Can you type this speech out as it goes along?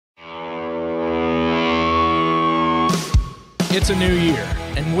It's a new year,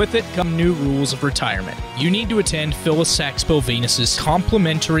 and with it come new rules of retirement. You need to attend Phillis Venus's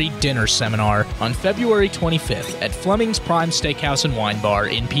complimentary dinner seminar on February 25th at Fleming's Prime Steakhouse and Wine Bar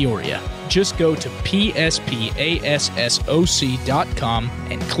in Peoria. Just go to pspassoc.com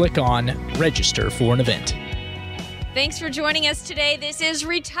and click on Register for an event. Thanks for joining us today. This is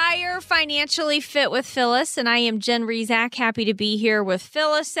Retire Financially Fit with Phyllis, and I am Jen Rezac. Happy to be here with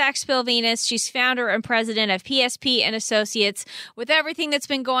Phyllis Venus. She's founder and president of PSP and Associates. With everything that's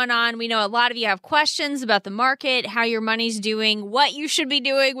been going on, we know a lot of you have questions about the market, how your money's doing, what you should be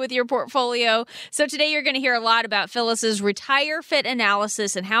doing with your portfolio. So today you're going to hear a lot about Phyllis's Retire Fit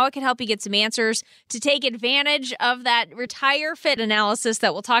analysis and how it can help you get some answers to take advantage of that Retire Fit analysis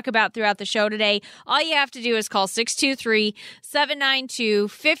that we'll talk about throughout the show today. All you have to do is call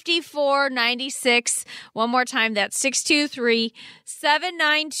 623-792-5496. One more time, that's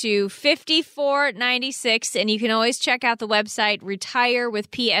 623-792-5496. And you can always check out the website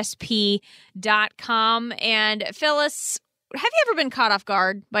retirewithpsp.com. And Phyllis, have you ever been caught off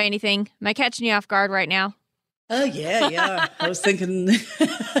guard by anything? Am I catching you off guard right now? Oh, yeah. I was thinking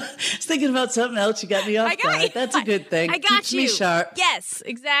about something else. You got me off guard. That's a good thing. I got Keeps you. me sharp. Yes,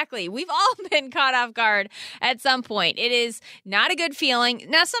 exactly. We've all been caught off guard at some point. It is not a good feeling.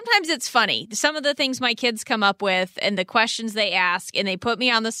 Now, sometimes it's funny. Some of the things my kids come up with and the questions they ask, and they put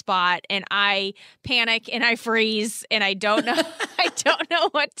me on the spot, and I panic and I freeze and I don't know. I don't know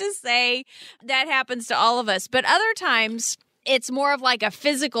what to say. That happens to all of us. But other times, it's more of like a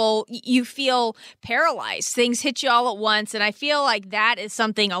physical, you feel paralyzed. Things hit you all at once. And I feel like that is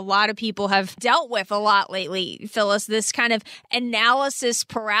something a lot of people have dealt with a lot lately, Phyllis, this kind of analysis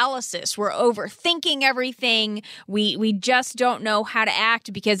paralysis. We're overthinking everything. We just don't know how to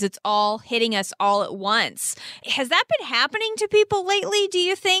act because it's all hitting us all at once. Has that been happening to people lately, do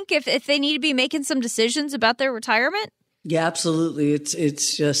you think, if they need to be making some decisions about their retirement? Yeah, absolutely.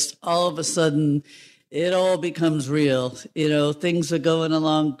 It's just all of a sudden it all becomes real. Things are going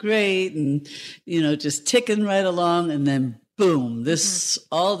along great and, just ticking right along. And then boom,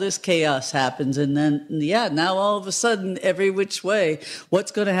 all this chaos happens. And then, now all of a sudden, every which way,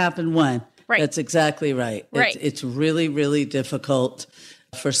 what's going to happen when? Right. That's exactly right. Right. It's really, really difficult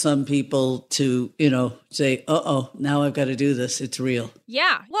for some people to, say, now I've got to do this. It's real.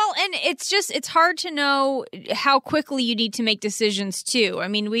 Yeah. Well, and it's hard to know how quickly you need to make decisions too. I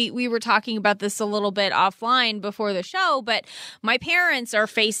mean, we were talking about this a little bit offline before the show, but my parents are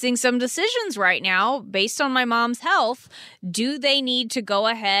facing some decisions right now based on my mom's health. Do they need to go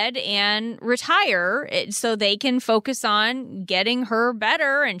ahead and retire so they can focus on getting her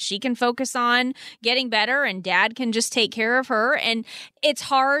better and she can focus on getting better and dad can just take care of her? And it's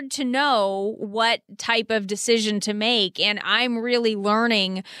hard to know what type of decision to make. And I'm really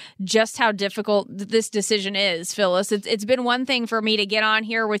learning just how difficult this decision is, Phyllis. It's been one thing for me to get on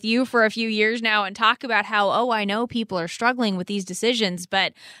here with you for a few years now and talk about how, I know people are struggling with these decisions,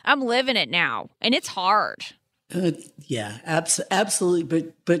 but I'm living it now. And it's hard.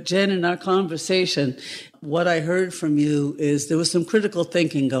 Absolutely. But Jen, in our conversation, what I heard from you is there was some critical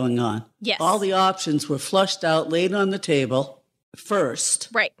thinking going on. Yes. All the options were flushed out, laid on the table first.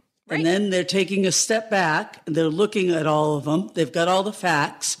 Right. And then they're taking a step back, and they're looking at all of them. They've got all the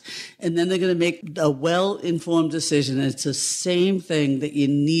facts, and then they're going to make a well-informed decision. And it's the same thing that you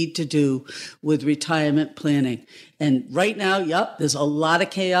need to do with retirement planning. And right now, there's a lot of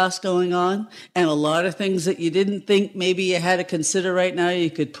chaos going on and a lot of things that you didn't think maybe you had to consider right now. You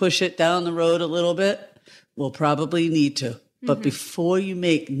could push it down the road a little bit. We'll probably need to. But before you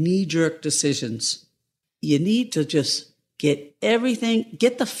make knee-jerk decisions, you need to just get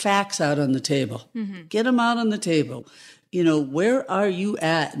the facts out on the table. Get them out on the table. Where are you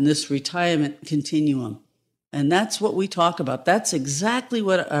at in this retirement continuum? And that's what we talk about. That's exactly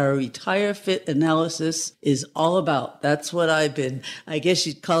what our Retire Fit analysis is all about. That's what I've been, I guess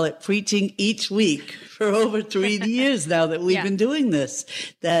you'd call it, preaching each week for over 3 years now that we've been doing this.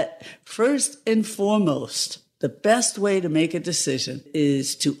 That first and foremost, the best way to make a decision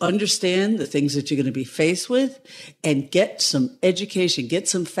is to understand the things that you're going to be faced with and get some education, get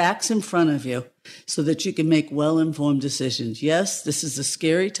some facts in front of you so that you can make well-informed decisions. Yes, this is a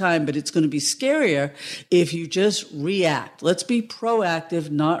scary time, but it's going to be scarier if you just react. Let's be proactive,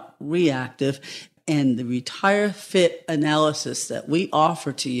 not reactive. And the Retire Fit analysis that we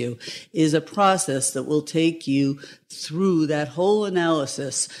offer to you is a process that will take you through that whole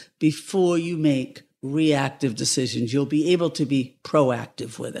analysis before you make reactive decisions. You'll be able to be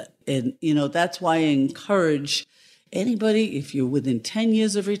proactive with it. And, that's why I encourage anybody, if you're within 10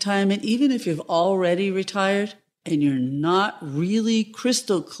 years of retirement, even if you've already retired and you're not really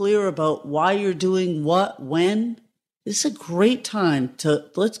crystal clear about why you're doing what, when, This is a great time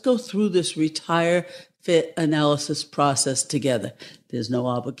let's go through this retire fit analysis process together. There's no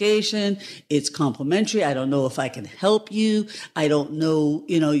obligation. It's complimentary. I don't know if I can help you. I don't know,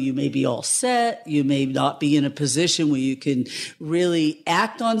 you may be all set. You may not be in a position where you can really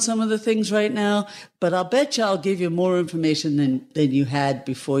act on some of the things right now, but I'll bet you I'll give you more information than you had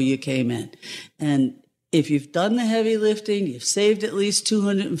before you came in. And if you've done the heavy lifting, you've saved at least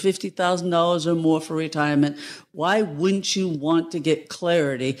 $250,000 or more for retirement, why wouldn't you want to get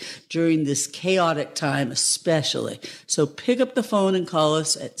clarity during this chaotic time especially? So pick up the phone and call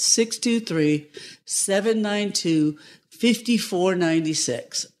us at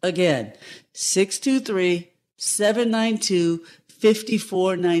 623-792-5496. Again,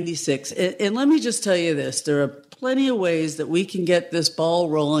 623-792-5496. And let me just tell you this, there are plenty of ways that we can get this ball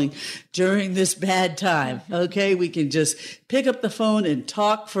rolling during this bad time. Okay, we can just pick up the phone and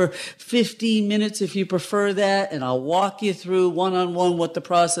talk for 15 minutes if you prefer that, and I'll walk you through one-on-one what the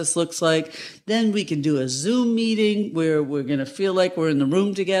process looks like. Then we can do a Zoom meeting where we're going to feel like we're in the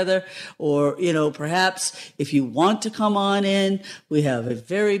room together, or, perhaps if you want to come on in, we have a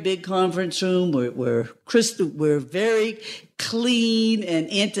very big conference room. We're very clean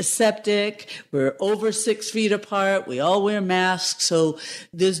and antiseptic. We're over 6 feet apart. We all wear masks. So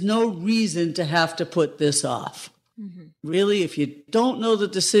there's no reason to have to put this off. Mm-hmm. Really, if you don't know the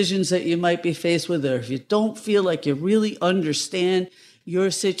decisions that you might be faced with, or if you don't feel like you really understand your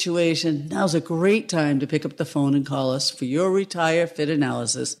situation, now's a great time to pick up the phone and call us for your Retire Fit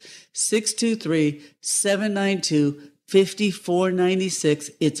analysis, 623-792-5496.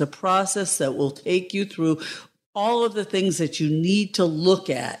 It's a process that will take you through all of the things that you need to look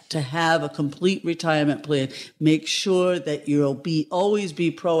at to have a complete retirement plan. Make sure that you'll always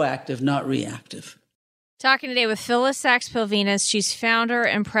be proactive, not reactive. Talking today with Phillis Saxpil-Venus. She's founder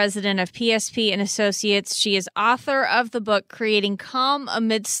and president of PSP and Associates. She is author of the book, Creating Calm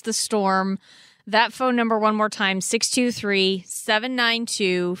Amidst the Storm. That phone number one more time,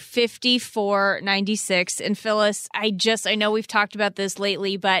 623-792-5496. And Phillis, I know we've talked about this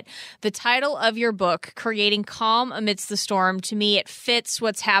lately, but the title of your book, Creating Calm Amidst the Storm, to me, it fits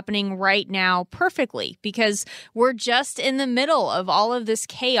what's happening right now perfectly, because we're just in the middle of all of this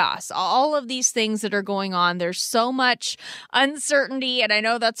chaos, all of these things that are going on. There's so much uncertainty, and I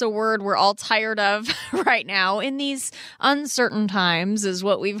know that's a word we're all tired of right now. In these uncertain times is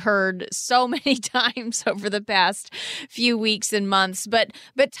what we've heard so many times over the past few weeks and months. But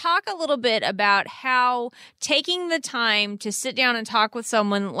talk a little bit about how taking the time to sit down and talk with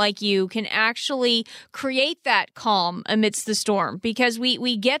someone like you can actually create that calm amidst the storm, because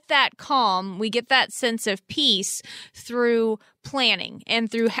we get that calm, we get that sense of peace through planning and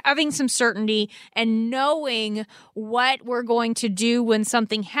through having some certainty and knowing what we're going to do when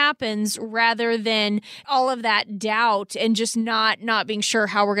something happens, rather than all of that doubt and just not being sure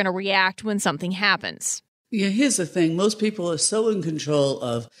how we're going to react when something happens. Yeah, here's the thing. Most people are so in control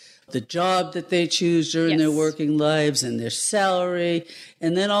of the job that they choose during their working lives and their salary.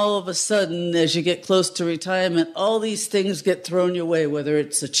 And then all of a sudden, as you get close to retirement, all these things get thrown your way, whether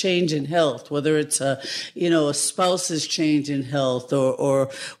it's a change in health, whether it's a spouse's change in health, or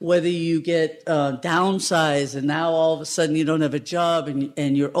whether you get downsized and now all of a sudden you don't have a job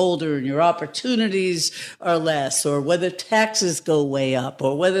and you're older and your opportunities are less, or whether taxes go way up,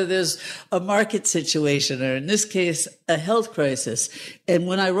 or whether there's a market situation, or in this case, a health crisis. And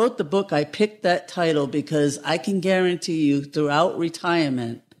when I wrote the book, I picked that title because I can guarantee you throughout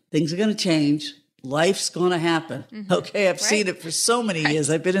retirement, things are going to change. Life's going to happen. Mm-hmm. Okay, I've seen it for so many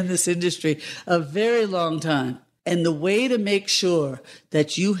years. I've been in this industry a very long time. And the way to make sure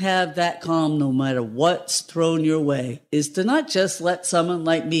that you have that calm no matter what's thrown your way is to not just let someone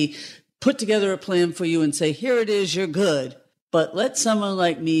like me put together a plan for you and say, here it is, you're good. But let someone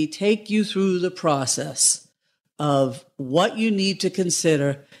like me take you through the process of what you need to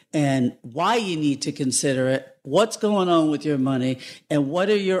consider and why you need to consider it, what's going on with your money, and what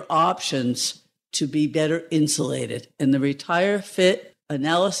are your options to be better insulated. And the Retire Fit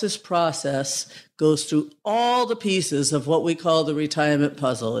analysis process goes through all the pieces of what we call the retirement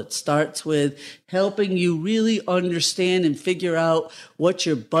puzzle. It starts with helping you really understand and figure out what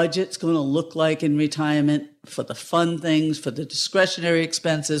your budget's going to look like in retirement, for the fun things, for the discretionary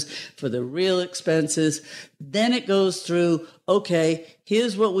expenses, for the real expenses. Then it goes through, okay,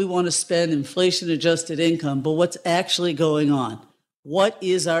 here's what we want to spend, inflation-adjusted income, but what's actually going on? What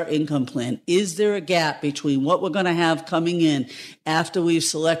is our income plan? Is there a gap between what we're going to have coming in after we've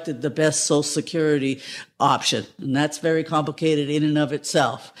selected the best Social Security option? And that's very complicated in and of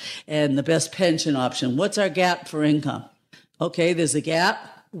itself. And the best pension option. What's our gap for income? Okay, there's a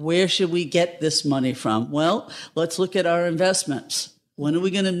gap. Where should we get this money from? Well, let's look at our investments. When are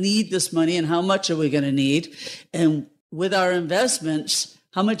we going to need this money and how much are we going to need? And with our investments,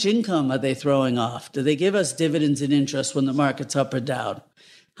 how much income are they throwing off? Do they give us dividends and interest when the market's up or down?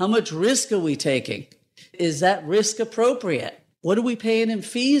 How much risk are we taking? Is that risk appropriate? What are we paying in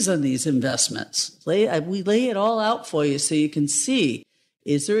fees on these investments? We lay it all out for you so you can see,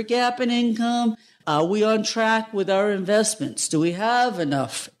 is there a gap in income? Are we on track with our investments? Do we have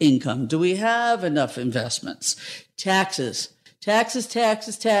enough income? Do we have enough investments? Taxes. Taxes,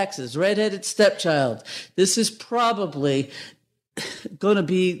 taxes, taxes. Redheaded stepchild. This is probably going to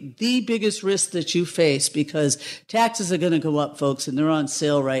be the biggest risk that you face because taxes are going to go up, folks, and they're on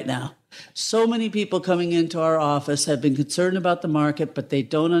sale right now. So many people coming into our office have been concerned about the market, but they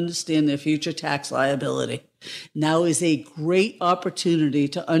don't understand their future tax liability. Now is a great opportunity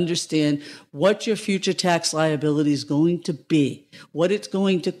to understand what your future tax liability is going to be, what it's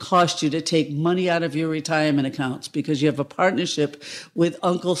going to cost you to take money out of your retirement accounts because you have a partnership with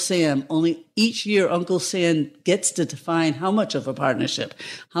Uncle Sam. Only each year Uncle Sam gets to define how much of a partnership,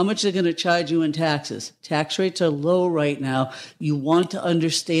 how much they're going to charge you in taxes. Tax rates are low right now. You want to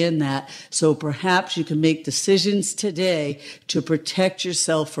understand that. So perhaps you can make decisions today to protect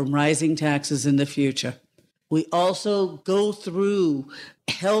yourself from rising taxes in the future. We also go through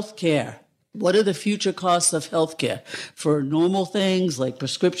healthcare. What are the future costs of healthcare for normal things like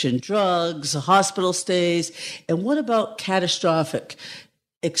prescription drugs, hospital stays? And what about catastrophic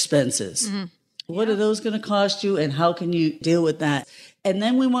expenses? Mm-hmm. What are those going to cost you and how can you deal with that? And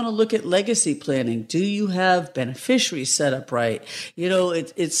then we want to look at legacy planning. Do you have beneficiaries set up right? You know,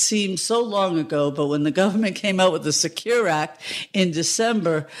 it seems so long ago, but when the government came out with the Secure Act in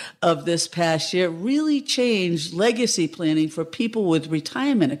December of this past year, really changed legacy planning for people with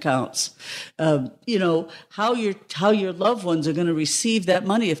retirement accounts. You know, how your loved ones are going to receive that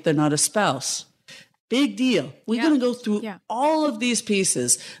money if they're not a spouse. Big deal. We're going to go through all of these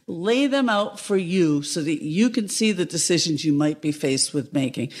pieces, lay them out for you so that you can see the decisions you might be faced with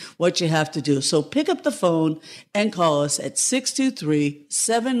making, what you have to do. So pick up the phone and call us at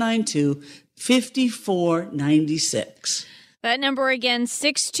 623-792-5496. That number again,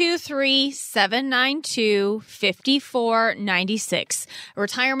 623-792-5496.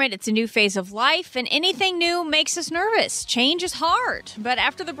 Retirement, it's a new phase of life, and anything new makes us nervous. Change is hard. But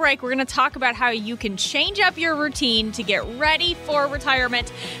after the break, we're going to talk about how you can change up your routine to get ready for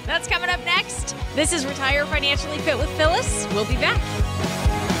retirement. That's coming up next. This is Retire Financially Fit with Phyllis. We'll be back.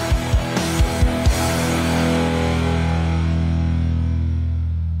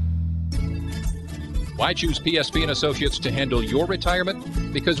 Why choose PSP & Associates to handle your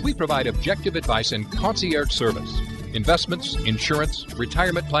retirement? Because we provide objective advice and concierge service. Investments, insurance,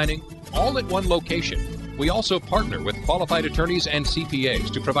 retirement planning, all at one location. We also partner with qualified attorneys and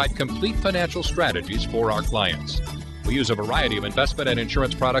CPAs to provide complete financial strategies for our clients. We use a variety of investment and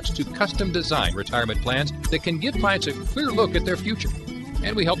insurance products to custom design retirement plans that can give clients a clear look at their future.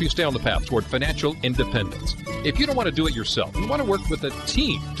 And we help you stay on the path toward financial independence. If you don't want to do it yourself, you want to work with a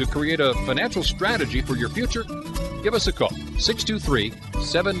team to create a financial strategy for your future, give us a call,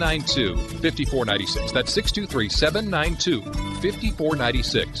 623-792-5496. That's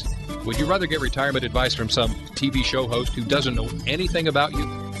 623-792-5496. Would you rather get retirement advice from some TV show host who doesn't know anything about you,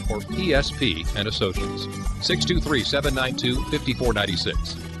 or PSP & Associates?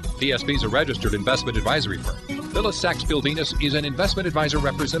 623-792-5496. PSP is a registered investment advisory firm. Phillis Sachs-Pilvinus is an investment advisor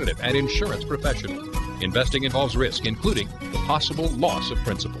representative and insurance professional. Investing involves risk, including the possible loss of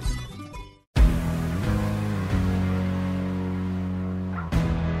principal.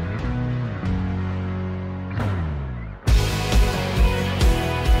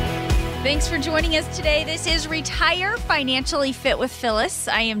 Thanks for joining us today. This is Retire Financially Fit with Phyllis.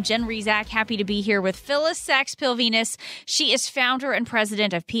 I am Jen Rezac, happy to be here with Phillis Sachs-Pilvinus. She is founder and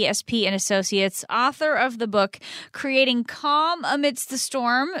president of PSP & Associates, author of the book Creating Calm Amidst the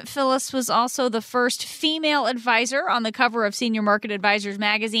Storm. Phyllis was also the first female advisor on the cover of Senior Market Advisors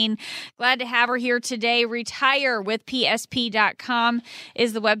magazine. Glad to have her here today. RetireWithPSP.com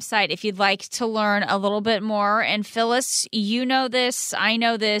is the website if you'd like to learn a little bit more. And Phyllis, you know this, I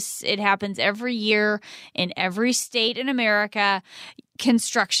know this, it happens every year in every state in America.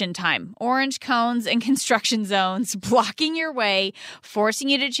 Construction time, orange cones and construction zones blocking your way, forcing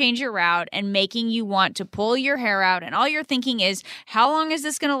you to change your route and making you want to pull your hair out. And all you're thinking is, how long is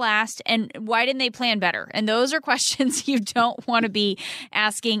this going to last? And why didn't they plan better? And those are questions you don't want to be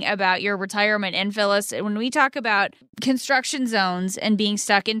asking about your retirement. And Phyllis, when we talk about construction zones and being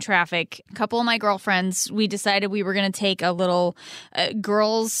stuck in traffic, a couple of my girlfriends, we decided we were going to take a little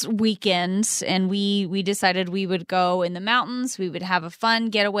girls' weekend, and we decided we would go in the mountains. We would have a a fun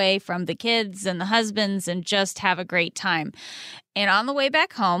getaway from the kids and the husbands and just have a great time. And on the way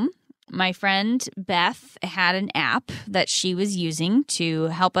back home, my friend Beth had an app that she was using to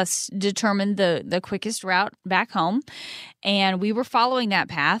help us determine the quickest route back home. And we were following that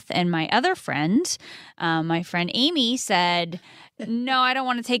path. And my other friend, my friend Amy, said, no, I don't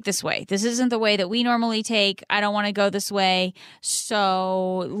want to take this way. This isn't the way that we normally take. I don't want to go this way.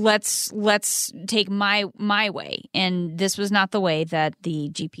 So let's take my way. And this was not the way that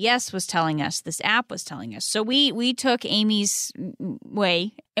the GPS was telling us. This app was telling us. So we took Amy's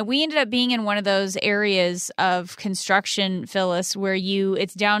way. And we ended up being in one of those areas of construction, Phyllis, where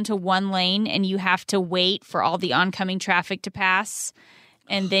it's down to one lane and you have to wait for all the oncoming traffic to pass.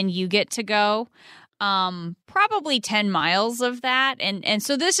 And then you get to go. Probably 10 miles of that. And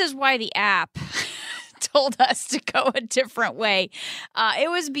so this is why the app told us to go a different way. It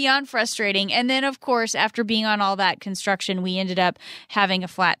was beyond frustrating. And then, of course, after being on all that construction, we ended up having a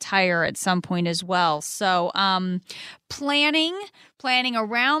flat tire at some point as well. So planning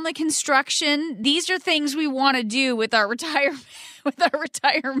around the construction, these are things we want to do with our retirement,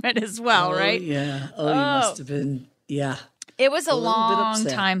 as well, right? Yeah. You must have been, yeah. It was a long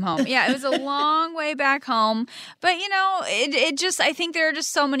time home. Yeah, it was a long way back home. But, it just, I think there are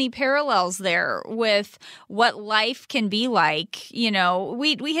just so many parallels there with what life can be like.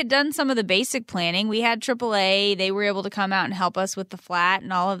 We had done some of the basic planning. We had AAA. They were able to come out and help us with the flat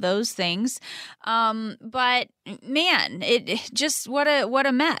and all of those things. But man, it just, what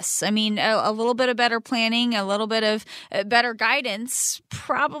a mess. I mean, a little bit of better planning, a little bit of better guidance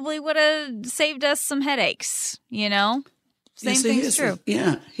probably would have saved us some headaches, Same thing's true.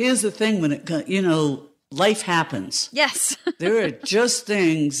 Here's the thing when it comes, life happens. Yes. There are just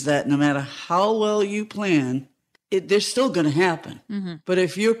things that no matter how well you plan, they're still going to happen. Mm-hmm. But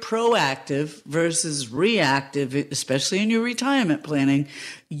if you're proactive versus reactive, especially in your retirement planning,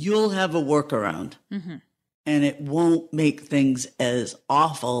 you'll have a workaround. Mm-hmm. And it won't make things as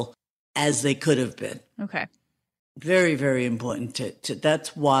awful as they could have been. Okay. Very, very important to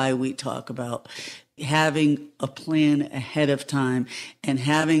that's why we talk about having a plan ahead of time and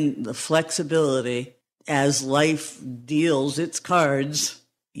having the flexibility as life deals its cards,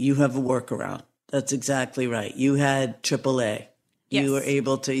 you have a workaround. That's exactly right. You had AAA. Yes. You were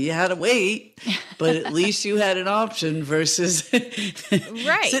able to, you had to wait, but at least you had an option versus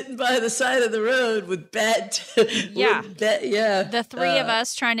sitting by the side of the road with bad. The three of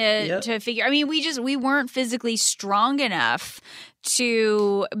us trying to figure, I mean, we weren't physically strong enough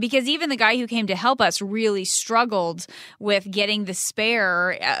because even the guy who came to help us really struggled with getting the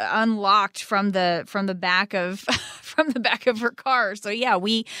spare unlocked from the back of her car. So yeah,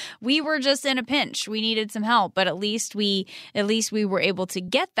 we were just in a pinch. We needed some help, but at least we were able to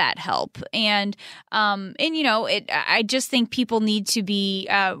get that help. And I just think people need to be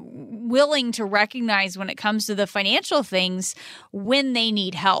willing to recognize when it comes to the financial things when they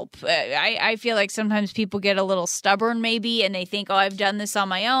need help. I feel like sometimes people get a little stubborn maybe, and they think, oh, I've done this on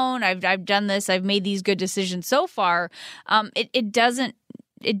my own. I've done this. I've made these good decisions so far. It doesn't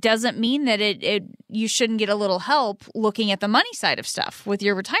mean that you shouldn't get a little help looking at the money side of stuff with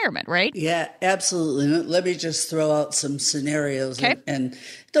your retirement, right? Yeah, absolutely. Let me just throw out some scenarios. Okay. And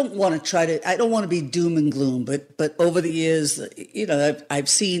I don't want to be doom and gloom, but over the years, I've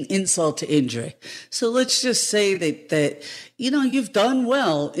seen insult to injury. So let's just say that you've done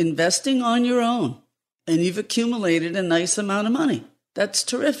well investing on your own and you've accumulated a nice amount of money. That's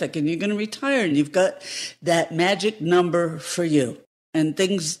terrific. And you're going to retire and you've got that magic number for you. And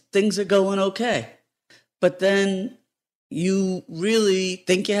things are going okay. But then you really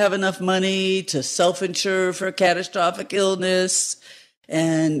think you have enough money to self-insure for a catastrophic illness,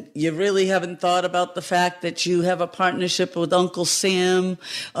 and you really haven't thought about the fact that you have a partnership with Uncle Sam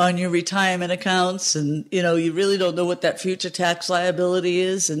on your retirement accounts, and you really don't know what that future tax liability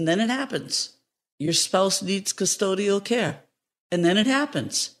is, and then it happens. Your spouse needs custodial care, and then it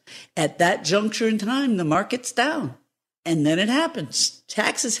happens. At that juncture in time, the market's down. And then it happens.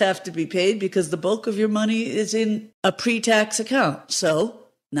 Taxes have to be paid because the bulk of your money is in a pre-tax account. So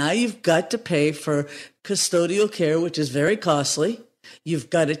now you've got to pay for custodial care, which is very costly.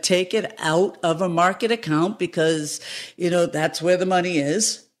 You've got to take it out of a market account because, that's where the money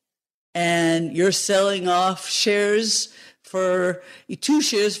is. And you're selling off shares for 2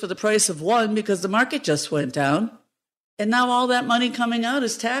 shares for the price of 1 because the market just went down. And now all that money coming out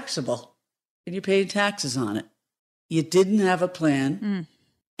is taxable. And you're paying taxes on it. You didn't have a plan,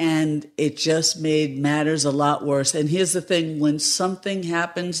 and it just made matters a lot worse. And here's the thing, when something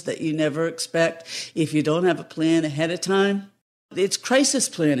happens that you never expect, if you don't have a plan ahead of time, it's crisis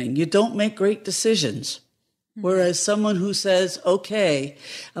planning. You don't make great decisions. Whereas someone who says, okay,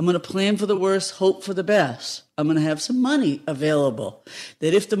 I'm going to plan for the worst, hope for the best. I'm going to have some money available.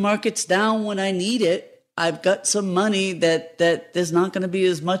 That if the market's down when I need it, I've got some money that there's not going to be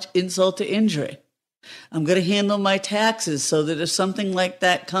as much insult to injury. I'm going to handle my taxes so that if something like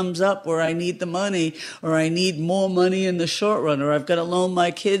that comes up where I need the money or I need more money in the short run or I've got to loan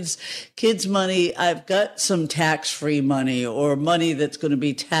my kids money, I've got some tax-free money or money that's going to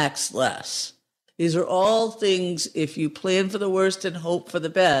be taxed less. These are all things, if you plan for the worst and hope for the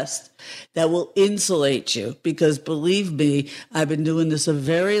best, that will insulate you. Because believe me, I've been doing this a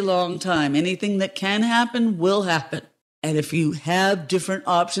very long time. Anything that can happen will happen. And if you have different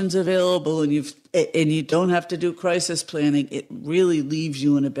options available and you don't have to do crisis planning, it really leaves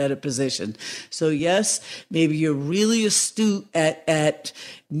you in a better position. So yes, maybe you're really astute at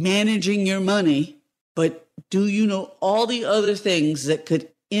managing your money, but do you know all the other things that could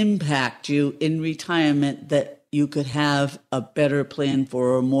impact you in retirement that you could have a better plan for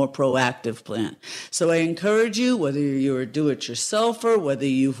or a more proactive plan? So I encourage you, whether you're a do-it-yourselfer, whether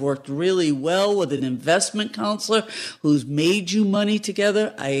you've worked really well with an investment counselor who's made you money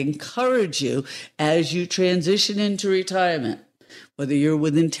together, I encourage you as you transition into retirement, whether you're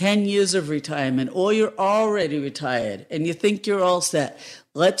within 10 years of retirement or you're already retired and you think you're all set,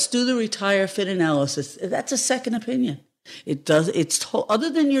 let's do the retire fit analysis. That's a second opinion.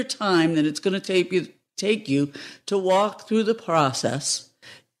 Other than your time that it's going to take you to walk through the process,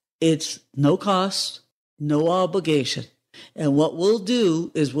 it's no cost, no obligation. And what we'll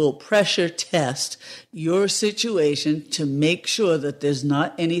do is we'll pressure test your situation to make sure that there's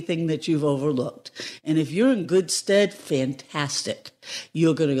not anything that you've overlooked. And if you're in good stead, fantastic.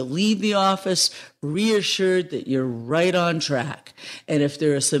 You're going to leave the office reassured that you're right on track. And if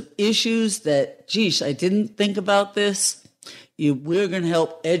there are some issues that, geez, I didn't think about this, we're going to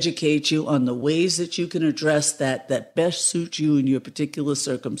help educate you on the ways that you can address that best suit you in your particular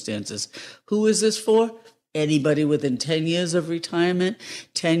circumstances. Who is this for? Anybody within 10 years of retirement,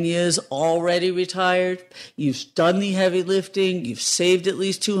 10 years already retired. You've done the heavy lifting. You've saved at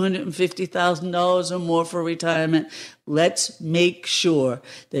least $250,000 or more for retirement. Let's make sure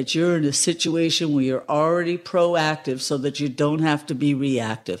that you're in a situation where you're already proactive so that you don't have to be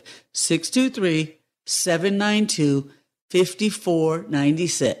reactive.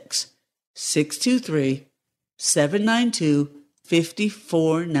 623-792-5496.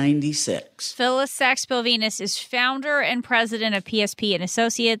 623-792-5496. Phillis Saxby-Venus is founder and president of PSP and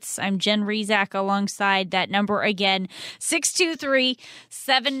Associates. I'm Jen Rezac alongside that number again,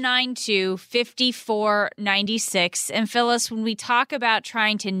 623-792-5496. And Phillis, when we talk about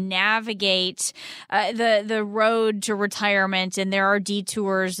trying to navigate the road to retirement, and there are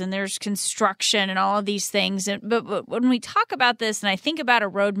detours and there's construction and all of these things, but when we talk about this and I think about a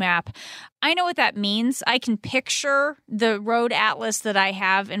roadmap, I know what that means. I can picture the road atlas that I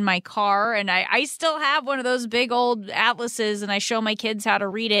have in my car, and I still have one of those big old atlases, and I show my kids how to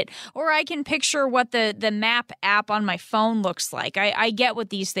read it. Or I can picture what the map app on my phone looks like. I get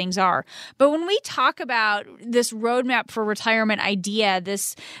what these things are. But when we talk about this roadmap for retirement idea,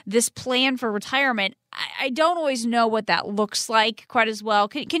 this plan for retirement, I don't always know what that looks like quite as well.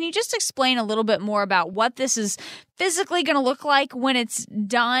 Can you just explain a little bit more about what this is physically going to look like when it's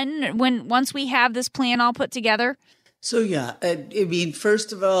done, once we have this plan all put together? So, yeah, I mean,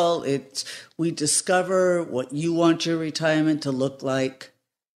 first of all, we discover what you want your retirement to look like.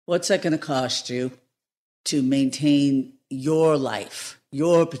 What's that going to cost you to maintain your life,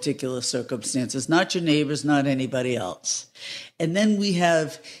 your particular circumstances, not your neighbors, not anybody else. And then we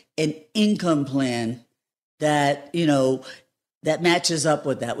have an income plan that, that matches up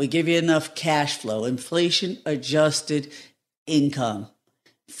with that. We give you enough cash flow, inflation adjusted income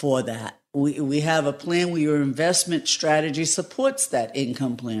for that. We have a plan where your investment strategy supports that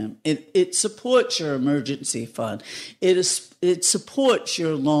income plan. It supports your emergency fund. It supports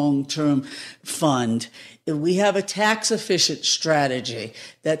your long-term fund. We have a tax-efficient strategy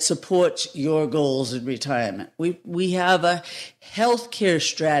that supports your goals in retirement. We have a healthcare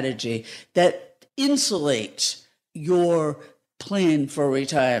strategy that insulates your plan for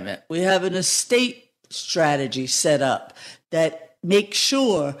retirement. We have an estate strategy set up that makes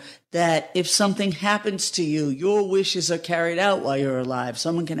sure that if something happens to you, your wishes are carried out while you're alive.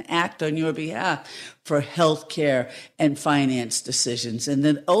 Someone can act on your behalf for health care and finance decisions. And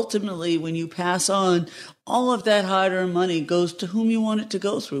then ultimately, when you pass on, all of that hard-earned money goes to whom you want it to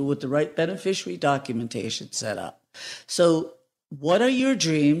go through with the right beneficiary documentation set up. So what are your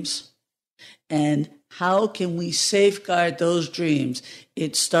dreams, and how can we safeguard those dreams?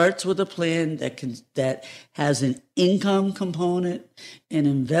 It starts with a plan that has an income component, an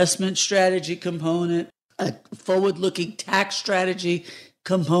investment strategy component, a forward-looking tax strategy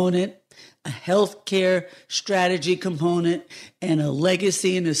component, a healthcare strategy component, and a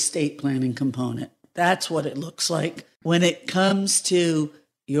legacy and estate planning component. That's what it looks like when it comes to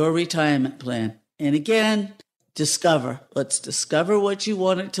your retirement plan. And again, let's discover what you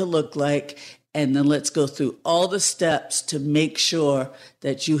want it to look like, and then let's go through all the steps to make sure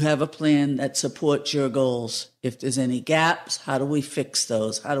that you have a plan that supports your goals. If there's any gaps, how do we fix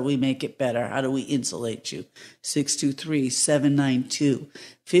those? How do we make it better? How do we insulate you?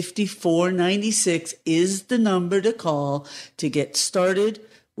 623-792-5496 is the number to call to get started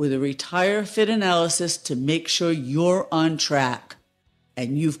with a Retire Fit analysis to make sure you're on track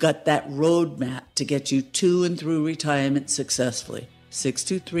and you've got that roadmap to get you to and through retirement successfully.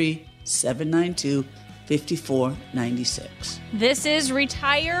 623-792-5496. This is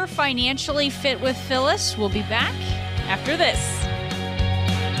Retire Financially Fit with Phyllis. We'll be back after this.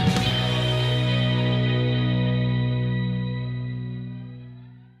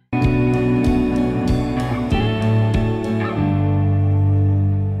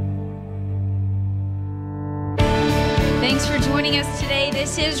 Thanks for joining us today.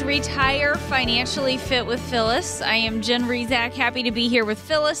 This is Retire Financially Fit with Phyllis. I am Jen Rezac, happy to be here with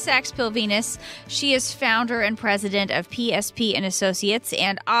Phyllis Saxpil-Venus. She is founder and president of PSP and Associates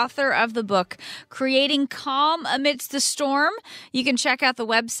and author of the book, Creating Calm Amidst the Storm. You can check out the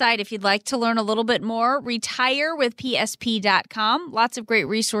website if you'd like to learn a little bit more, retirewithpsp.com. Lots of great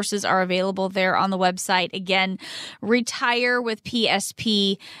resources are available there on the website. Again,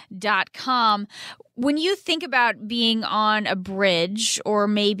 retirewithpsp.com. When you think about being on a bridge or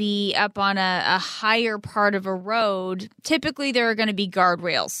maybe up on a higher part of a road, typically there are going to be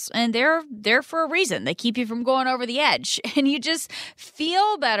guardrails, and they're there for a reason. They keep you from going over the edge, and you just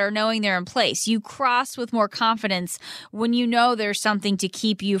feel better knowing they're in place. You cross with more confidence when you know there's something to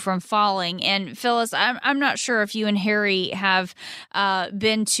keep you from falling. And Phyllis, I'm not sure if you and Harry have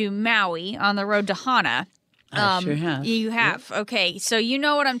been to Maui on the road to Hana. I sure have. You have. Yep. Okay. So you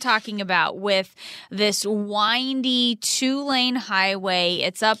know what I'm talking about with this windy 2-lane highway.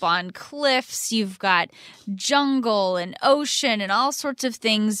 It's up on cliffs. You've got jungle and ocean and all sorts of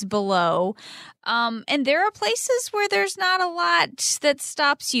things below. And there are places where there's not a lot that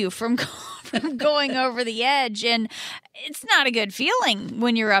stops you from going over the edge. And it's not a good feeling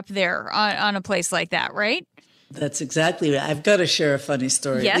when you're up there on a place like that, right? That's exactly right. I've got to share a funny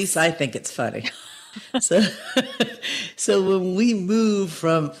story. Yes. At least I think it's funny. So when we moved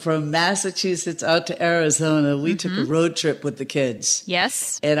from Massachusetts out to Arizona, we took a road trip with the kids.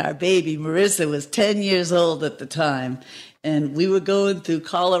 Yes. And our baby, Marissa, was 10 years old at the time. And we were going through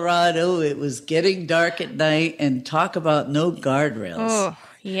Colorado. It was getting dark at night, and talk about no guardrails. Oh,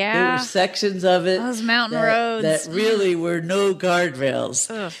 yeah. There were sections of it. Those mountain roads. That really were no guardrails.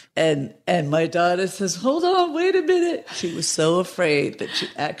 Ugh. And my daughter says, hold on, wait a minute. She was so afraid that she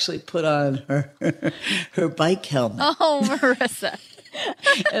actually put on her bike helmet. Oh, Marissa.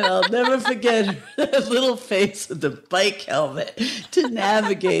 And I'll never forget her little face with the bike helmet to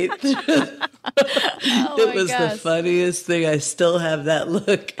navigate through. It was the funniest thing. I still have that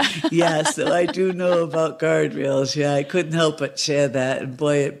look. Yeah, so I do know about guardrails. Yeah, I couldn't help but share that. And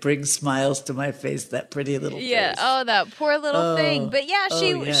boy, it brings smiles to my face, that pretty little face. Yeah, oh, that poor little thing. But yeah,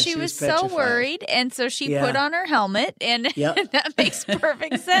 she was so worried. And so she put on her helmet, and that makes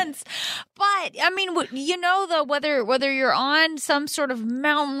perfect sense. But, I mean, you know, though, whether you're on some sort of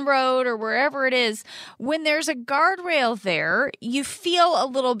mountain road or wherever it is, when there's a guardrail there, you feel a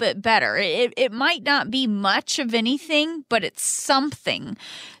little bit better. It might not be much of anything, but it's something.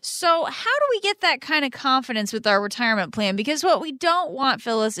 So how do we get that kind of confidence with our retirement plan? Because what we don't want,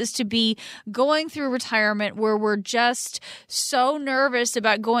 Phyllis, is to be going through retirement where we're just so nervous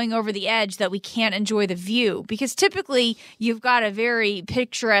about going over the edge that we can't enjoy the view. Because typically you've got a very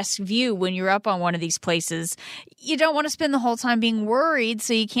picturesque view when you're up on one of these places. You don't want to spend the whole time being worried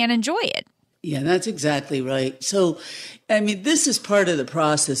so you can't enjoy it. Yeah, that's exactly right. So, I mean, this is part of the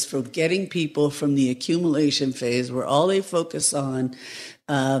process for getting people from the accumulation phase where all they focus on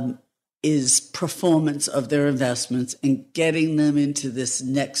is performance of their investments and getting them into this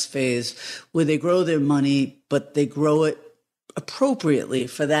next phase where they grow their money, but they grow it appropriately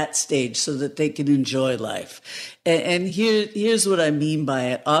for that stage so that they can enjoy life. And here's what I mean by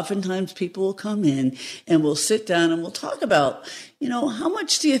it. Oftentimes people will come in and we'll sit down and we'll talk about, you know, how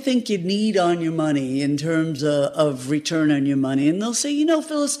much do you think you need on your money in terms of return on your money? And they'll say, you know,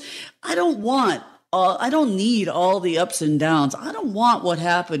 Phyllis, I don't need all the ups and downs. I don't want what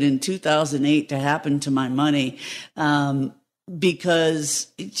happened in 2008 to happen to my money because,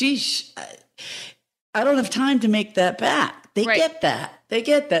 geez, I don't have time to make that back. They Right. get that. They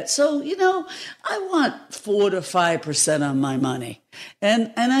get that. So, I want 4 to 5% on my money.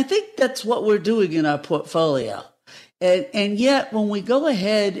 And I think that's what we're doing in our portfolio. And yet when we go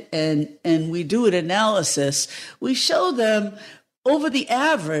ahead and we do an analysis, we show them over the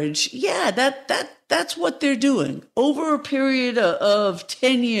average, that's what they're doing. Over a period of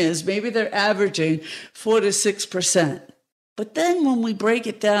 10 years, maybe they're averaging 4 to 6%. But then when we break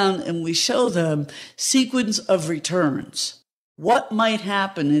it down and we show them sequence of returns, what might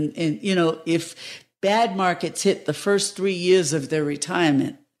happen if bad markets hit the first 3 years of their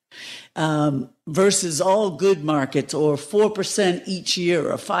retirement, versus all good markets, or 4% each year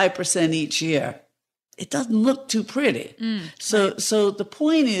or 5% each year. It doesn't look too pretty. So the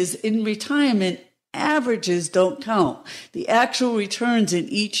point is, in retirement, averages don't count. The actual returns in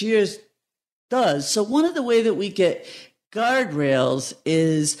each year does. So one of the way that we get guardrails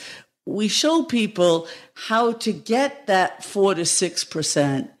is we show people how to get that 4 to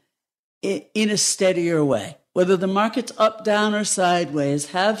 6% in a steadier way. Whether the market's up, down, or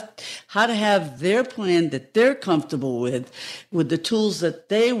sideways, how to have their plan that they're comfortable with the tools that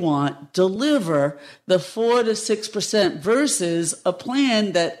they want, deliver the 4 to 6% versus a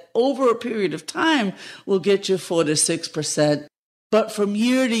plan that over a period of time will get you 4 to 6%. But from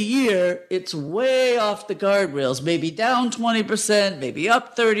year to year, it's way off the guardrails, maybe down 20%, maybe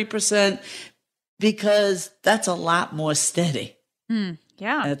up 30%, because that's a lot more steady.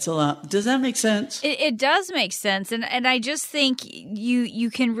 Yeah. That's a lot. Does that make sense? It does make sense. And I just think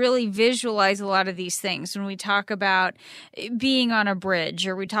you can really visualize a lot of these things when we talk about being on a bridge,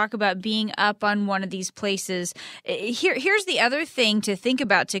 or we talk about being up on one of these places. Here's the other thing to think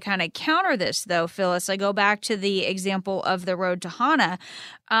about to kind of counter this, though, Phyllis. I go back to the example of the road to Hana.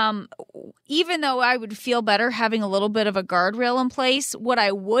 Even though I would feel better having a little bit of a guardrail in place, what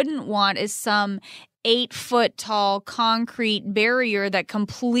I wouldn't want is some 8-foot tall concrete barrier that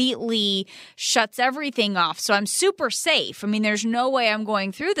completely shuts everything off. So I'm super safe. I mean, there's no way I'm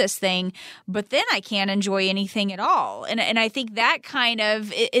going through this thing, but then I can't enjoy anything at all. And I think that kind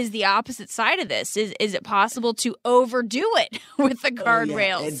of is the opposite side of this. Is it possible to overdo it with the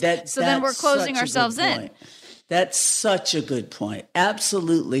guardrails? So then we're closing ourselves in. That's such a good point.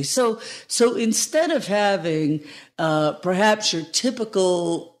 Absolutely. So instead of having perhaps your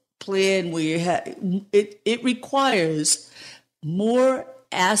typical plan where you have it requires more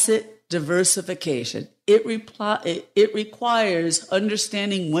asset diversification. It requires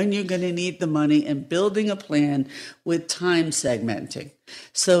understanding when you're going to need the money and building a plan with time segmenting.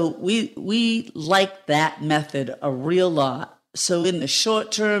 So we like that method a real lot. So in the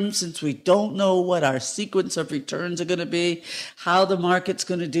short term, since we don't know what our sequence of returns are going to be, how the market's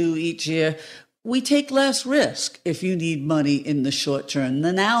going to do each year, we take less risk if you need money in the short term,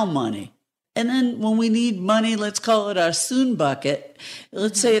 the now money. And then when we need money, let's call it our soon bucket.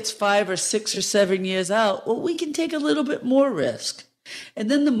 Let's say it's 5 or 6 or 7 years out. Well, we can take a little bit more risk.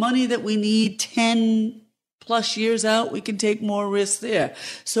 And then the money that we need 10 plus years out, we can take more risk there.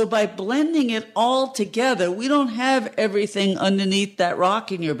 So by blending it all together, we don't have everything underneath that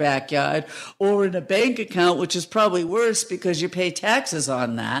rock in your backyard or in a bank account, which is probably worse because you pay taxes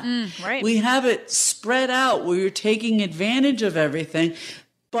on that. Right. We have it spread out where you're taking advantage of everything,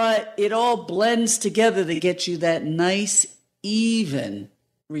 but it all blends together to get you that nice, even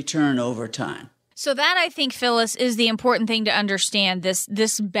return over time. So that, I think, Phyllis, is the important thing to understand,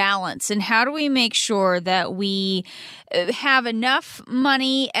 this balance. And how do we make sure that we have enough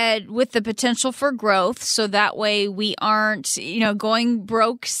money with the potential for growth, so that way we aren't, going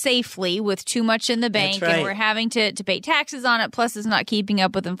broke safely with too much in the bank. That's right. And we're having to pay taxes on it, plus it's not keeping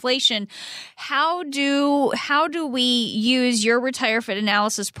up with inflation. How do we use your Retire Fit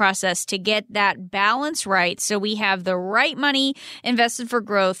analysis process to get that balance right, so we have the right money invested for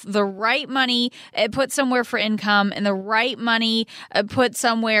growth, the right money put somewhere for income, and the right money put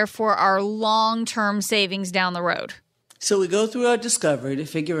somewhere for our long-term savings down the road? So we go through our discovery to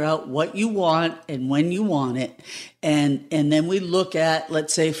figure out what you want and when you want it. And then we look at,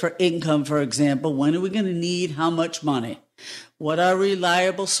 let's say for income, for example, when are we going to need how much money? What are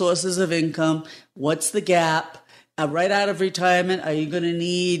reliable sources of income? What's the gap? Right out of retirement, are you going to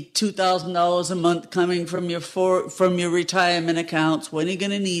need $2,000 a month coming from your retirement accounts? When are you going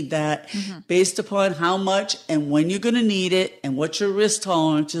to need that? Mm-hmm. Based upon how much and when you're going to need it and what your risk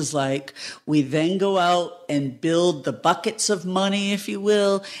tolerance is like, we then go out and build the buckets of money, if you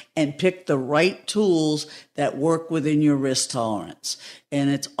will, and pick the right tools that work within your risk tolerance. And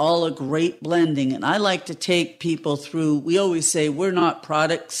it's all a great blending. And I like to take people through, we always say we're not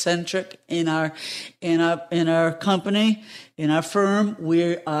product centric in our company, in our firm,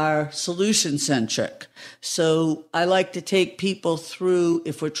 we are solution centric. So I like to take people through,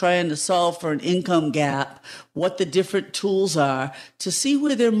 if we're trying to solve for an income gap, what the different tools are to see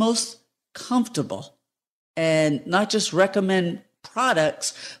where they're most comfortable, and not just recommend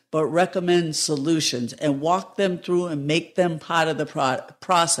products, but recommend solutions and walk them through and make them part of the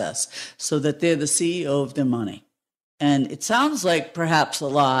process so that they're the CEO of their money. And it sounds like perhaps a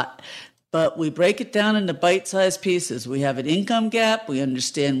lot, but we break it down into bite-sized pieces. We have an income gap. We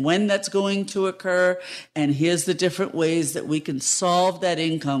understand when that's going to occur. And here's the different ways that we can solve that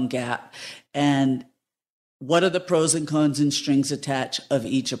income gap. And what are the pros and cons and strings attached of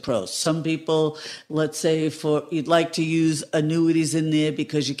each approach? Some people, let's say you'd like to use annuities in there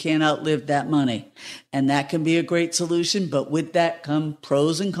because you can't outlive that money. And that can be a great solution, but with that come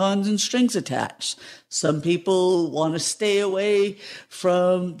pros and cons and strings attached. Some people want to stay away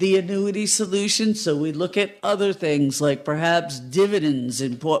from the annuity solution, so we look at other things like perhaps dividends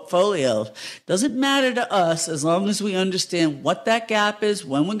in portfolios. Doesn't matter to us as long as we understand what that gap is,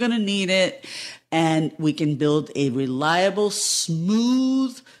 when we're going to need it, and we can build a reliable,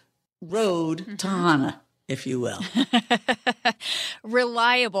 smooth road to HANA, if you will.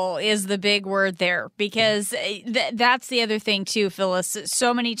 Reliable is the big word there, because that's the other thing too, Phyllis.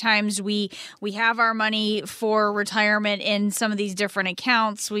 So many times we have our money for retirement in some of these different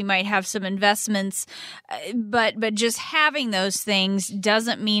accounts. We might have some investments, but just having those things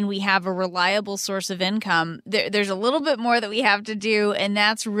doesn't mean we have a reliable source of income. There's a little bit more that we have to do, and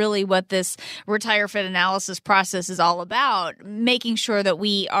that's really what this Retire Fit analysis process is all about, making sure that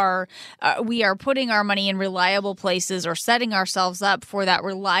we are putting our money in reliable places or setting ourselves up for that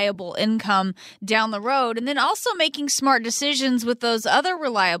reliable income down the road. And then also making smart decisions with those other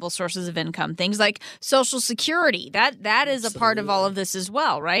reliable sources of income, things like Social Security. That is a part of all of this as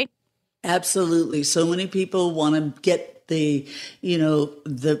well, right? Absolutely. So many people want to get they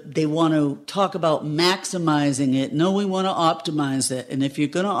want to talk about maximizing it. No, we want to optimize it. And if you're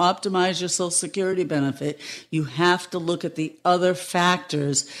going to optimize your Social Security benefit, you have to look at the other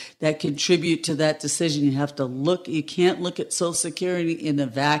factors that contribute to that decision. You can't look at Social Security in a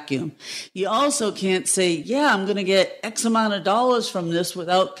vacuum. You also can't say, I'm going to get X amount of dollars from this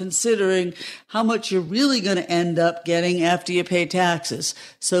without considering how much you're really going to end up getting after you pay taxes.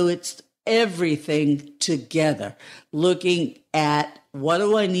 So it's everything together, looking at what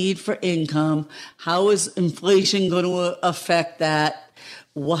do I need for income? How is inflation going to affect that?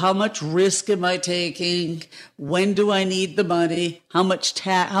 How much risk am I taking? When do I need the money? How much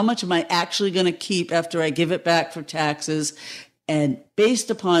am I actually going to keep after I give it back for taxes? And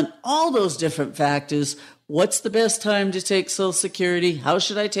based upon all those different factors, what's the best time to take Social Security? How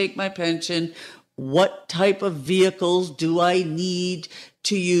should I take my pension? What type of vehicles do I need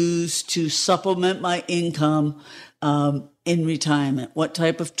to use to supplement my income in retirement? What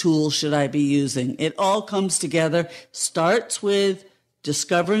type of tools should I be using? It all comes together, starts with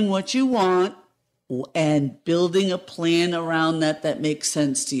discovering what you want and building a plan around that makes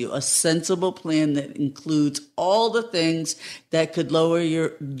sense to you, a sensible plan that includes all the things that could lower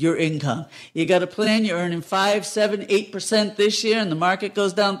your income. You got a plan, you're earning 5, 7, 8% this year, and the market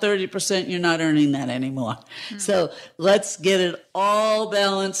goes down 30%, you're not earning that anymore. Mm-hmm. So let's get it all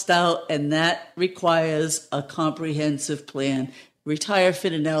balanced out, and that requires a comprehensive plan. Retire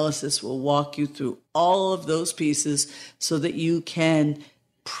Fit analysis will walk you through all of those pieces so that you can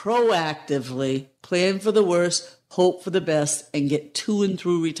proactively plan for the worst, hope for the best, and get to and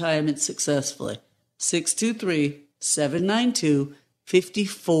through retirement successfully.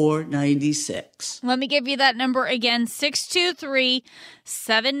 623-792-5496. Let me give you that number again,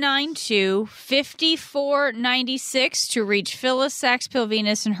 623-792-5496 to reach Phyllis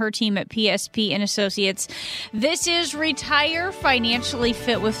Sachs-Pilvinus and her team at PSP and Associates. This is Retire Financially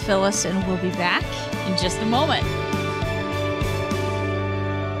Fit with Phyllis, and we'll be back in just a moment.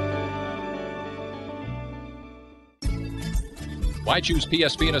 Why choose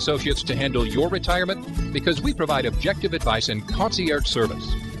PSP and Associates to handle your retirement? Because we provide objective advice and concierge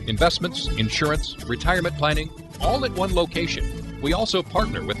service. Investments, insurance, retirement planning, all at one location. We also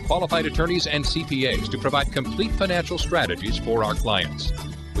partner with qualified attorneys and CPAs to provide complete financial strategies for our clients.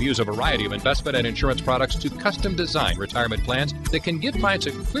 We use a variety of investment and insurance products to custom design retirement plans that can give clients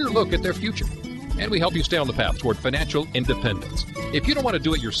a clear look at their future. And we help you stay on the path toward financial independence. If you don't want to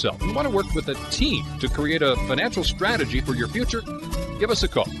do it yourself, you want to work with a team to create a financial strategy for your future, Give us a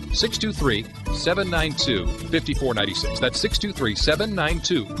call, 623-792-5496. That's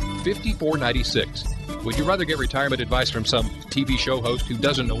 623-792-5496. Would you rather get retirement advice from some TV show host who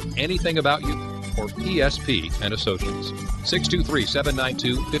doesn't know anything about you, or PSP and Associates?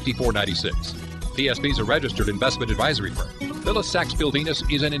 623-792-5496. PSP is a registered investment advisory firm. Phillis Saxby Venus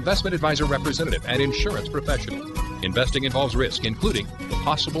is an investment advisor representative and insurance professional. Investing involves risk, including the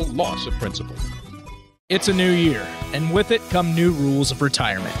possible loss of principal. It's a new year, and with it come new rules of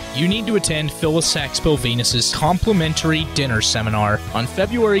retirement. You need to attend Phillis Saxby Venus's complimentary dinner seminar on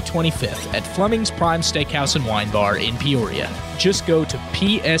February 25th at Fleming's Prime Steakhouse and Wine Bar in Peoria. Just go to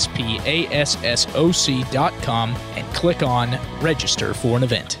pspassoc.com and click on Register for an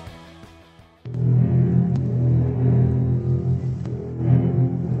event.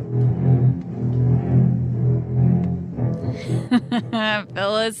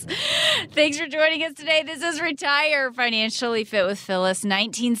 Phyllis, thanks for joining us today. This is Retire Financially Fit with Phyllis.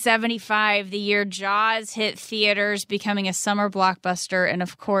 1975, the year Jaws hit theaters, becoming a summer blockbuster, and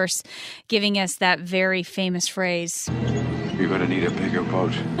of course, giving us that very famous phrase. You're going to need a bigger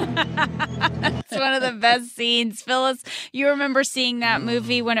boat. It's one of the best scenes. Phyllis, you remember seeing that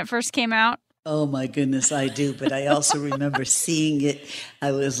movie when it first came out? Oh, my goodness, I do. But I also remember seeing it.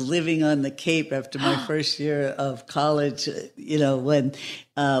 I was living on the Cape after my first year of college, when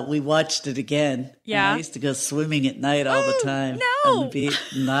we watched it again. Yeah. And I used to go swimming at night all the time. No. On the beach.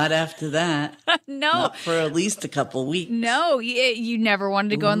 Not after that. No. Not for at least a couple weeks. No, you never wanted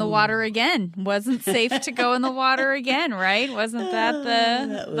to go in the water again. Wasn't safe to go in the water again, right? Wasn't that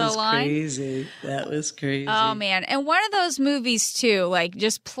the line? Crazy. That was crazy. Oh, man. And one of those movies, too, like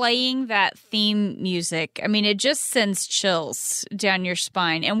just playing that theme music, I mean, it just sends chills down your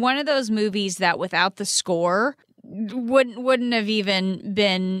spine. And one of those movies that without the score wouldn't have even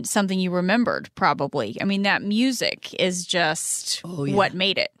been something you remembered, probably. I mean, that music is just what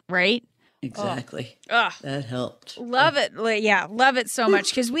made it, right? Exactly. Ugh. That helped. Love it. Yeah, love it so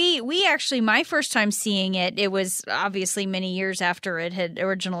much. Because we actually, my first time seeing it, it was obviously many years after it had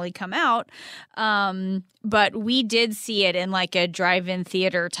originally come out. But we did see it in like a drive-in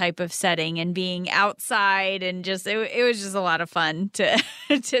theater type of setting and being outside, and just it was just a lot of fun to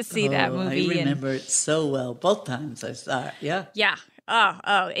see that movie. I remember it so well. Both times I saw it. Yeah. Yeah.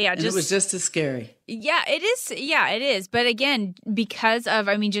 Oh, yeah. And it was just as scary. Yeah, it is. Yeah, it is. But again, because of,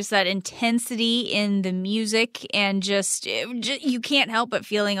 just that intensity in the music, and just you can't help but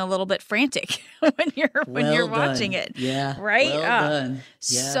feeling a little bit frantic when you're watching it. Yeah. Right? Well done.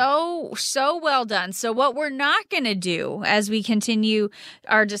 Yeah. So well done. So what we're not going to do as we continue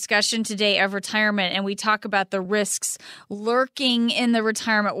our discussion today of retirement, and we talk about the risks lurking in the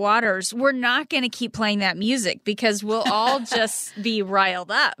retirement waters, we're not going to keep playing that music, because we'll all just be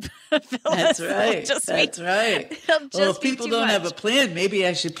riled up. That's right. That's right. Well, if people don't have a plan, maybe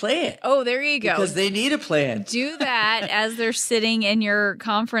I should play it. Oh, there you go. Because they need a plan. Do that as they're sitting in your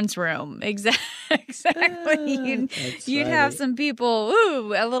conference room. Exactly. You'd have some people,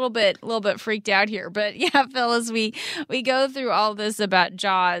 a little bit freaked out here. But yeah, Phyllis, we go through all this about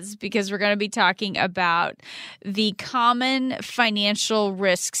Jaws because we're going to be talking about the common financial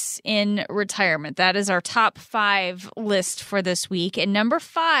risks in retirement. That is our top 5 list for this week. And number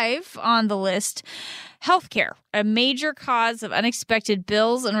 5 on the list, healthcare. A major cause of unexpected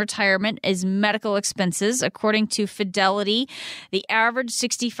bills in retirement is medical expenses. According to Fidelity, the average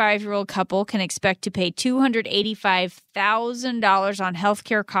 65-year-old couple can expect to pay $285,000 on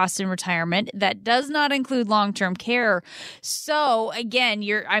healthcare costs in retirement. That does not include long-term care. So again,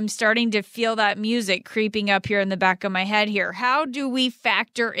 I'm starting to feel that music creeping up here in the back of my head here. How do we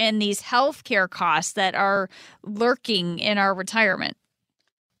factor in these healthcare costs that are lurking in our retirement?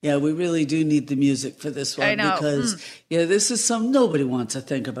 Yeah, we really do need the music for this one. I know. Because, this is nobody wants to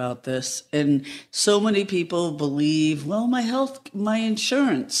think about this. And so many people believe, well, my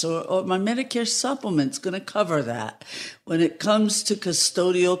insurance or my Medicare supplement's going to cover that. When it comes to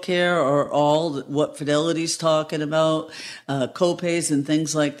custodial care or what Fidelity's talking about, copays and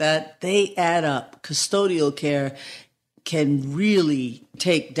things like that, they add up. Custodial care can really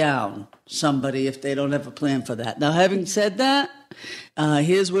take down somebody if they don't have a plan for that. Now, having said that,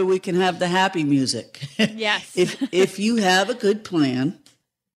 here's where we can have the happy music. Yes. If you have a good plan,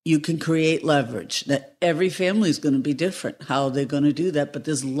 you can create leverage. Now, every family is going to be different how they're going to do that, but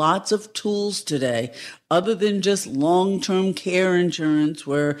there's lots of tools today other than just long-term care insurance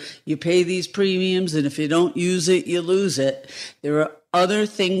where you pay these premiums and if you don't use it, you lose it. There are other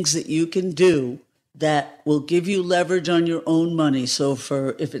things that you can do that will give you leverage on your own money. So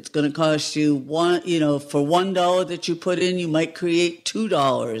if it's going to cost you for $1 that you put in, you might create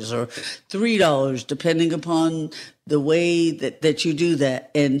 $2 or $3, depending upon the way that you do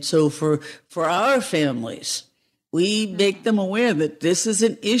that. And so for our families, we make them aware that this is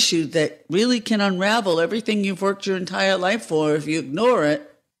an issue that really can unravel everything you've worked your entire life for if you ignore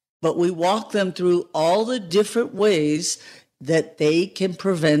it. But we walk them through all the different ways that they can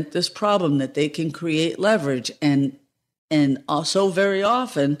prevent this problem, that they can create leverage. And also very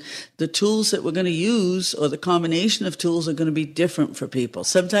often, the tools that we're going to use or the combination of tools are going to be different for people.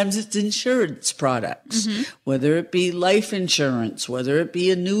 Sometimes it's insurance products, whether it be life insurance, whether it be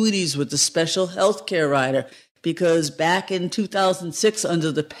annuities with the special health care rider. Because back in 2006,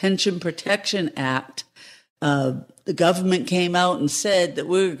 under the Pension Protection Act, the government came out and said that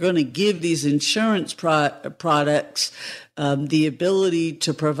we're going to give these insurance products the ability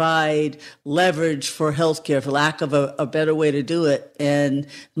to provide leverage for healthcare, for lack of a better way to do it. And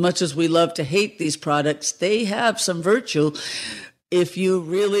much as we love to hate these products, they have some virtue if you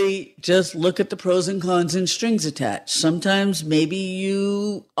really just look at the pros and cons and strings attached. Sometimes maybe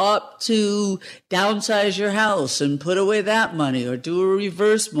you opt to downsize your house and put away that money or do a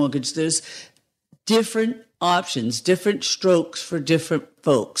reverse mortgage. There's different options, different strokes for different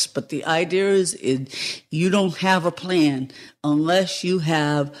folks. But the idea is you don't have a plan unless you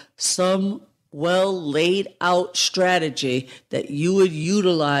have some well laid out strategy that you would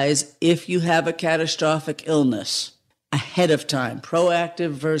utilize if you have a catastrophic illness ahead of time.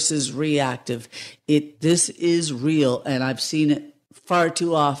 Proactive versus reactive. This is real, and I've seen it far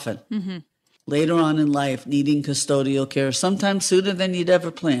too often. Later on in life, needing custodial care, sometimes sooner than you'd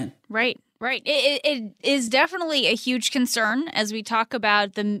ever plan. Right. It is definitely a huge concern as we talk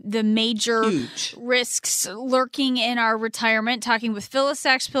about the major risks lurking in our retirement. Talking with Phillis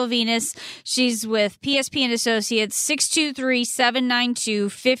Sachs-Pilvinus. She's with PSP and Associates,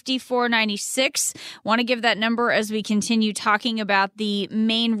 623-792-5496. Want to give that number as we continue talking about the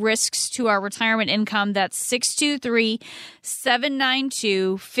main risks to our retirement income. That's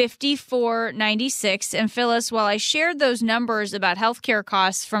 623-792-5496. And Phillis, while I shared those numbers about healthcare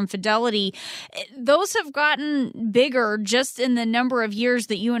costs from Fidelity, those have gotten bigger just in the number of years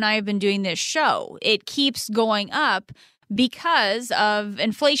that you and I have been doing this show. It keeps going up because of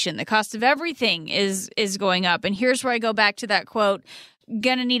inflation. The cost of everything is going up. And here's where I go back to that quote,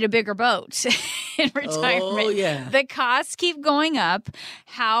 gonna need a bigger boat in retirement. Oh, yeah. The costs keep going up.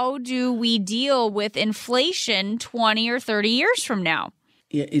 How do we deal with inflation 20 or 30 years from now?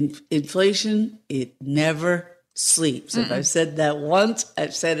 Yeah, inflation, it never sleeps. If I've said that once,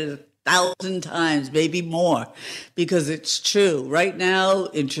 I've said it 1,000 times, maybe more, because it's true. Right now,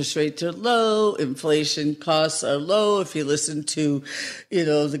 interest rates are low, inflation costs are low if you listen to,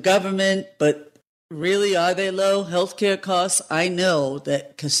 the government, but really, are they low? Healthcare costs, I know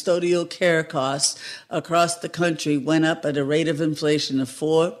that custodial care costs across the country went up at a rate of inflation of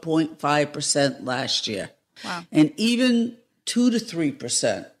 4.5% last year. Wow. And even 2 to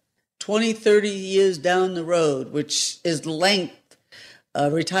 3%, 20, 30 years down the road, which is the length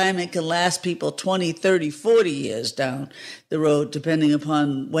retirement can last people 20, 30, 40 years down the road, depending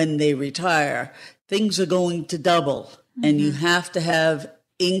upon when they retire. Things are going to double, and you have to have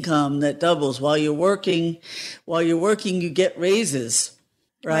income that doubles. While you're working, you get raises,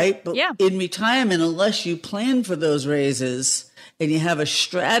 right? But in retirement, unless you plan for those raises and you have a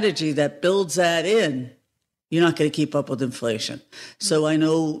strategy that builds that in, you're not going to keep up with inflation. So I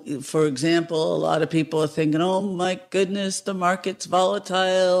know, for example, a lot of people are thinking, oh my goodness, the market's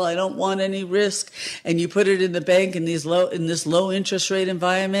volatile. I don't want any risk. And you put it in the bank in this low interest rate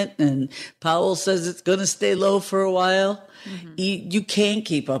environment, and Powell says it's going to stay low for a while. You can't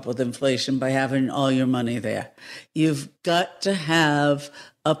keep up with inflation by having all your money there. You've got to have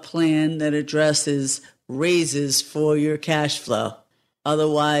a plan that addresses raises for your cash flow.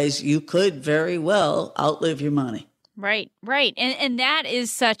 Otherwise, you could very well outlive your money. Right. And that is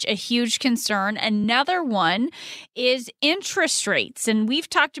such a huge concern. Another one is interest rates. And we've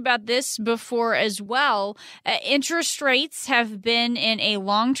talked about this before as well. Interest rates have been in a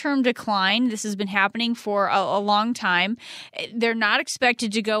long-term decline. This has been happening for a long time. They're not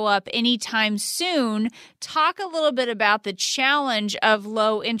expected to go up anytime soon. Talk a little bit about the challenge of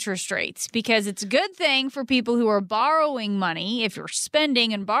low interest rates, because it's a good thing for people who are borrowing money. If you're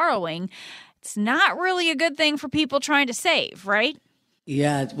spending and borrowing, it's not really a good thing for people trying to save, right?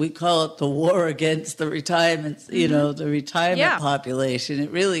 Yeah, we call it the war against the retirement, the retirement population.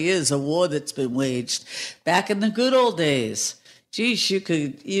 It really is a war that's been waged. Back in the good old days, geez, you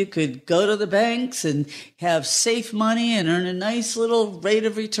could go to the banks and have safe money and earn a nice little rate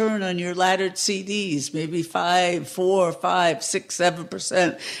of return on your laddered CDs, maybe 5, 4, 5, 6,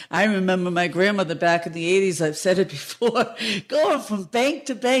 7%. I remember my grandmother back in the 80s, I've said it before, going from bank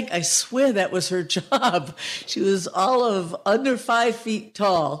to bank. I swear that was her job. She was all of under 5 feet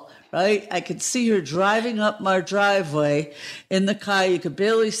tall. Right? I could see her driving up my driveway in the car. You could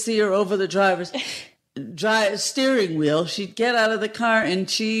barely see her over the steering wheel. She'd get out of the car and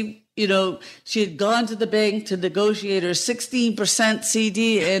she had gone to the bank to negotiate her 16%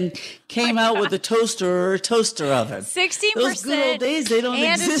 CD and came out with a toaster or a toaster oven. 16%. Those good old days, they don't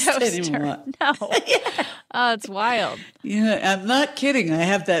exist anymore. No. Yeah. Oh, it's wild. Yeah, I'm not kidding. I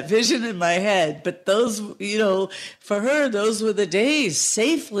have that vision in my head. But those, for her, those were the days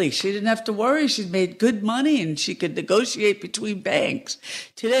safely. She didn't have to worry. She'd made good money and she could negotiate between banks.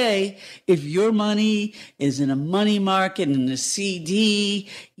 Today, if your money is in a money market and a CD,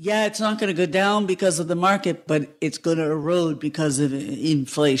 yeah, it's not going to go down because of the market, but it's going to erode because of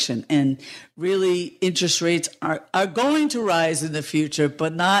inflation. And really, interest rates are going to rise in the future,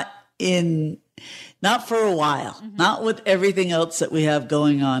 but not for a while, not with everything else that we have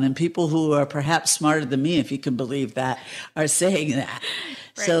going on. And people who are perhaps smarter than me, if you can believe that, are saying that.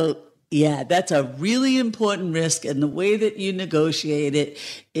 Right. So, yeah, that's a really important risk. And the way that you negotiate it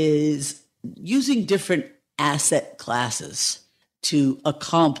is using different asset classes to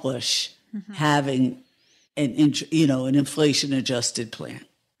accomplish having an inflation-adjusted plan.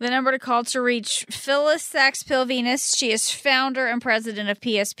 The number to call to reach Phillis Sachs-Pilvinus. She is founder and president of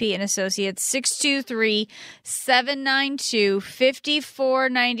PSP and Associates.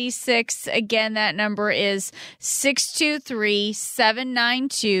 623-792-5496. Again, that number is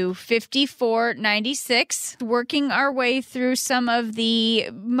 623-792-5496. Working our way through some of the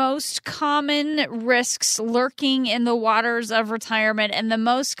most common risks lurking in the waters of retirement. And the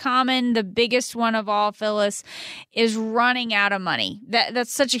most common, the biggest one of all, Phyllis, is running out of money.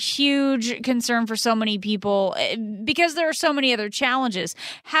 That's such a huge concern for so many people because there are so many other challenges.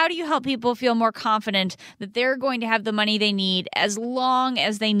 How do you help people feel more confident that they're going to have the money they need as long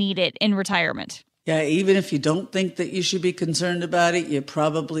as they need it in retirement? Yeah, even if you don't think that you should be concerned about it, you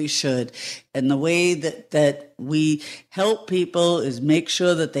probably should. And the way that we help people is make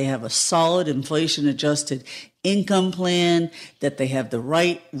sure that they have a solid inflation-adjusted income plan, that they have the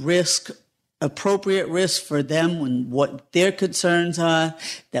right appropriate risk for them and what their concerns are,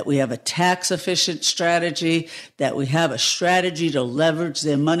 that we have a tax-efficient strategy, that we have a strategy to leverage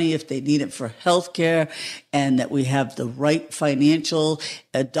their money if they need it for healthcare, and that we have the right financial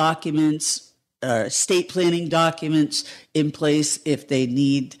documents, estate planning documents in place if they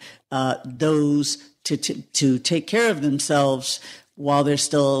need those to take care of themselves while they're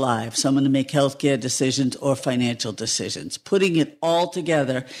still alive, someone to make healthcare decisions or financial decisions. Putting it all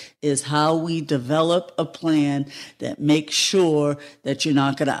together is how we develop a plan that makes sure that you're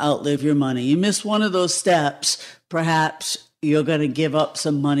not going to outlive your money. You miss one of those steps, perhaps you're going to give up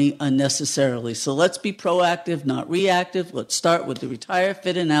some money unnecessarily. So let's be proactive, not reactive. Let's start with the Retire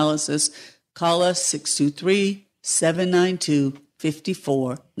Fit analysis. Call us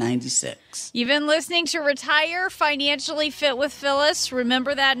 623-792-5496. You've been listening to Retire Financially Fit with Phyllis.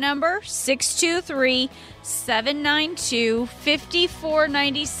 Remember that number,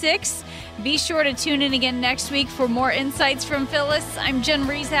 623-792-5496. Be sure to tune in again next week for more insights from Phyllis. I'm Jen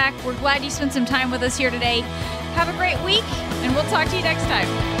Rezac. We're glad you spent some time with us here today. Have a great week, and we'll talk to you next time.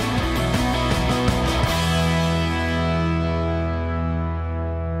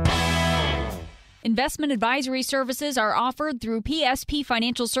 Investment advisory services are offered through PSP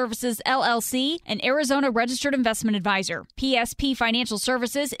Financial Services, LLC, an Arizona registered investment advisor. PSP Financial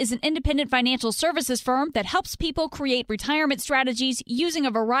Services is an independent financial services firm that helps people create retirement strategies using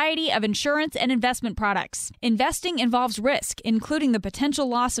a variety of insurance and investment products. Investing involves risk, including the potential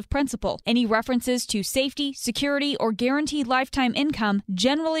loss of principal. Any references to safety, security, or guaranteed lifetime income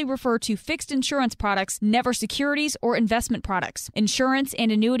generally refer to fixed insurance products, never securities or investment products. Insurance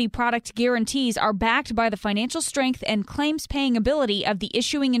and annuity product guarantees are backed by the financial strength and claims-paying ability of the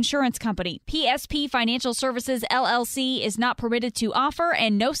issuing insurance company. PSP Financial Services, LLC is not permitted to offer,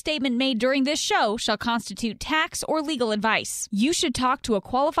 and no statement made during this show shall constitute tax or legal advice. You should talk to a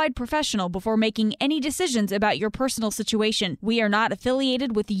qualified professional before making any decisions about your personal situation. We are not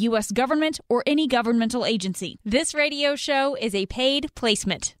affiliated with the U.S. government or any governmental agency. This radio show is a paid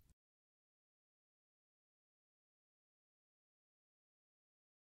placement.